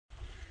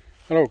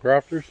Hello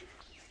crafters.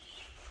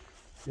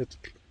 It's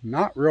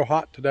not real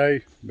hot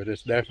today, but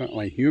it's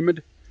definitely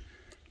humid.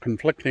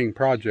 Conflicting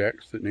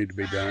projects that need to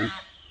be done.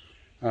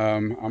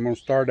 I'm going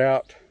to start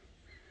out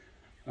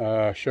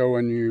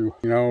showing you,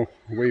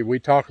 we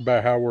talk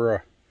about how we're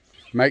a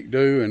make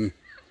do and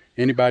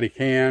anybody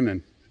can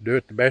and do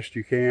it the best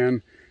you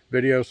can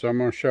video. So I'm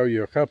going to show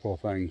you a couple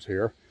of things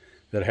here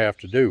that have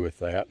to do with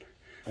that.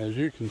 As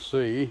you can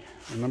see,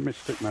 and let me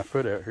stick my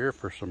foot out here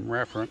for some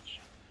reference.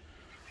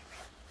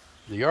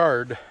 The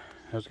yard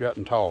has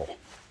gotten tall.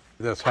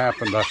 This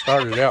happened, I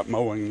started out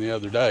mowing the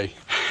other day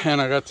and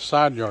I got the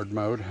side yard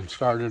mowed and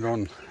started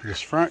on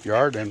this front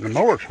yard and the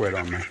mower quit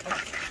on me.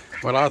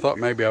 Well, I thought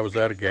maybe I was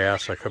out of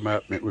gas. I come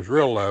up and it was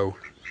real low.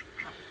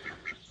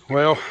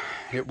 Well,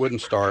 it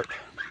wouldn't start.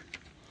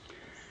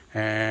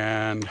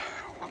 And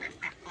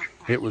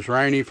it was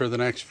rainy for the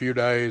next few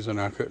days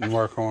and I couldn't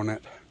work on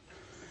it.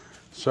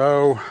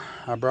 So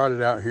I brought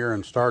it out here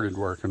and started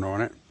working on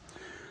it.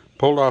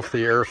 Pulled off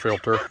the air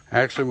filter.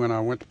 Actually, when I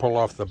went to pull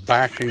off the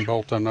backing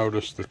bolt, I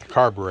noticed that the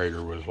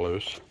carburetor was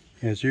loose.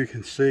 As you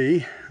can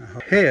see,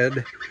 the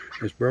head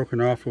is broken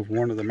off of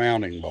one of the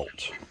mounting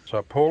bolts. So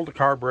I pulled the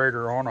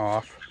carburetor on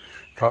off,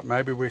 thought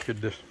maybe we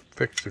could just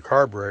fix the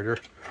carburetor.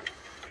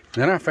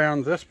 Then I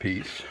found this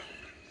piece,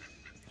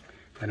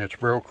 and it's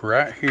broke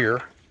right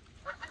here,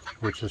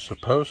 which is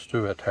supposed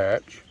to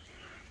attach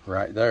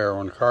right there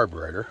on the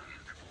carburetor.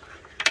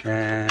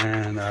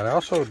 And I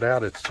also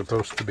doubt it's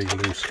supposed to be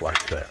loose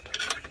like that.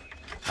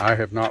 I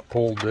have not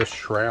pulled this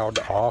shroud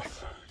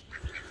off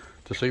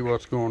to see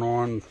what's going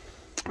on.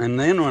 And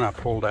then when I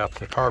pulled out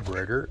the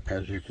carburetor,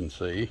 as you can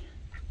see,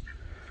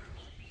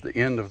 the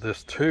end of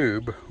this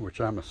tube, which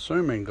I'm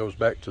assuming goes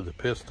back to the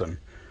piston,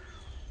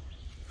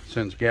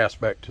 sends gas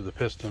back to the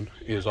piston,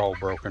 is all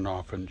broken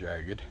off and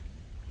jagged.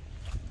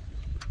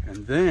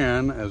 And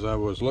then as I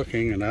was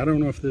looking, and I don't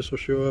know if this will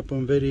show up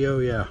on video,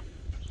 yeah.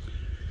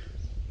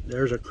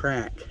 There's a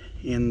crack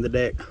in the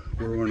deck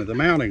where one of the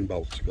mounting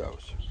bolts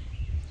goes.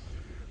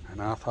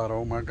 And I thought,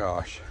 oh my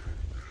gosh.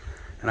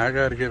 And I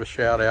got to give a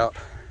shout out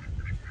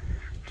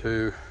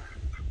to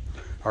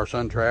our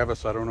son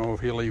Travis. I don't know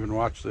if he'll even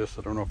watch this.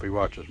 I don't know if he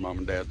watches Mom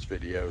and Dad's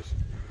videos.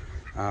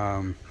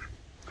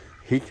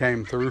 He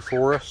came through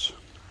for us.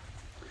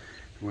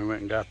 We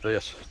went and got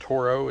this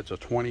Toro. It's a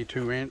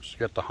 22-inch.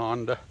 Got the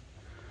Honda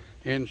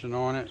engine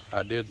on it.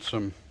 I did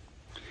some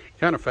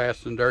kind of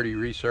fast and dirty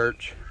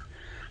research.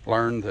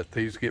 Learned that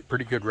these get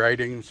pretty good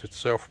ratings. It's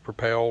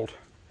self-propelled,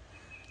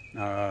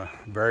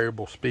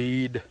 variable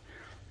speed.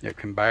 It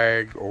can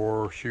bag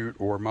or shoot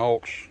or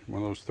mulch,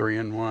 one of those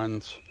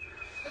 3-in-1s.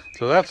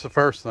 So that's the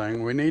first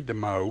thing. We need to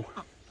mow,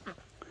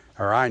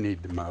 or I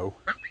need to mow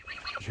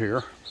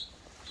here.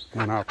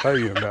 And I'll tell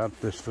you about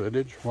this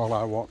footage while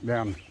I walk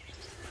down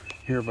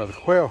here by the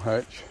quail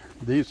hutch.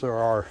 These are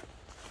our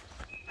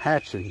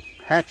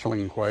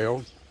hatchling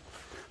quails.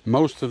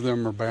 Most of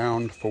them are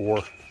bound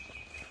for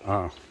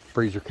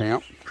freezer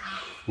camp.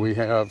 We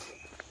have,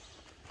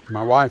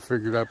 my wife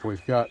figured up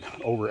we've got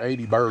over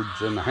 80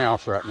 birds in the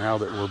house right now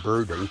that we're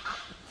brooding.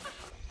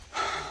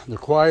 The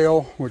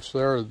quail, which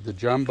they're the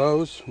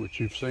jumbos, which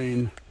you've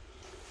seen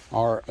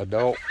are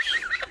adults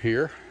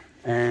here.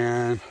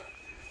 And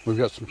we've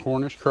got some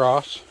Cornish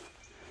cross,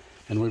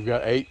 and we've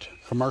got 8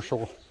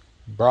 commercial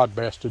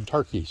broad-breasted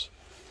turkeys.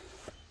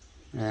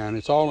 And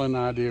it's all in the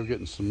idea of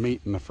getting some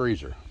meat in the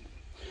freezer.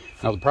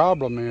 Now the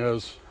problem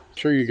is, I'm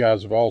sure you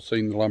guys have all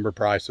seen the lumber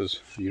prices.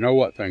 You know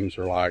what things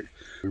are like.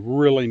 We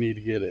really need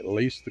to get at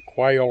least the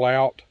quail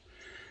out.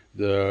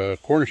 The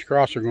Cornish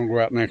cross are going to go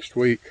out next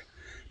week,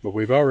 but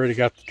we've already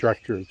got the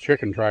tractor, the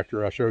chicken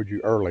tractor I showed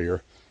you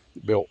earlier,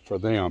 built for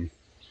them.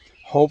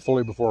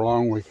 Hopefully before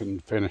long we can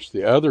finish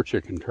the other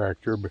chicken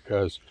tractor,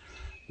 because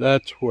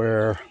that's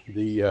where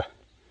the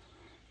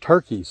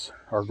turkeys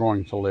are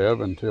going to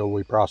live until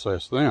we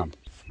process them.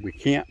 We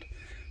can't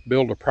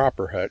build a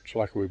proper hutch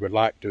like we would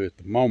like to at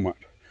the moment.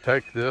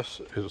 Take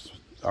this is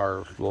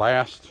our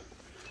last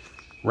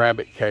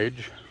rabbit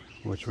cage,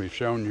 which we've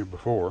shown you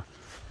before.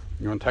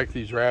 You're going to take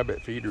these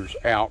rabbit feeders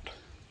out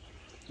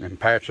and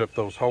patch up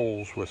those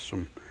holes with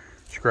some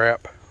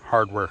scrap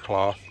hardware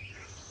cloth.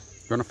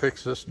 I'm going to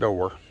fix this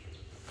door,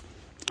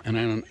 and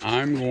then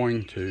I'm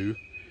going to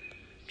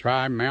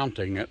try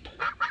mounting it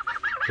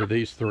to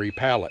these 3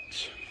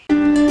 pallets.